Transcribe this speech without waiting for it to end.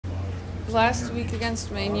Last week against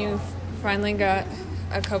Maine, you finally got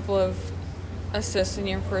a couple of assists in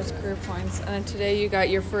your first career points, and then today you got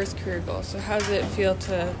your first career goal. So how does it feel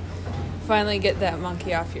to finally get that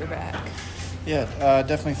monkey off your back? Yeah,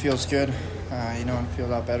 definitely feels good. It'd feel a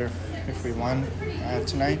lot better if we won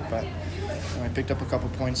tonight, but we picked up a couple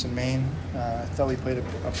points in Maine. I thought we played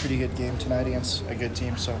a pretty good game tonight against a good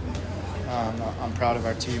team, so I'm proud of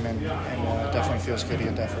our team, and definitely feels good to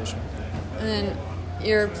get that first one. And then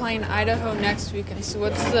you're playing Idaho next weekend, so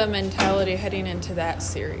what's the mentality heading into that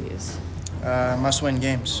series? Must-win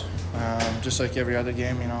games. Just like every other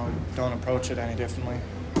game, don't approach it any differently.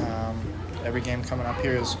 Every game coming up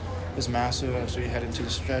here is massive as we head into the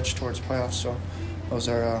stretch towards playoffs, so those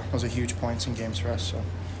are huge points in games for us, so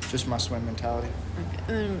just must-win mentality.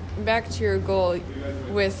 And back to your goal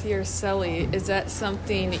with your celly, is that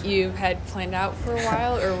something you had planned out for a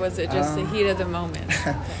while, or was it just the heat of the moment?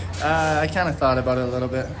 I kind of thought about it a little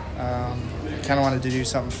bit. I kind of wanted to do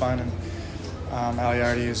something fun, and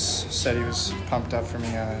Aliardi said he was pumped up for me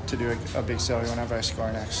to do a big celly whenever I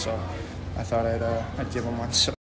score next, so I thought I'd give him one. So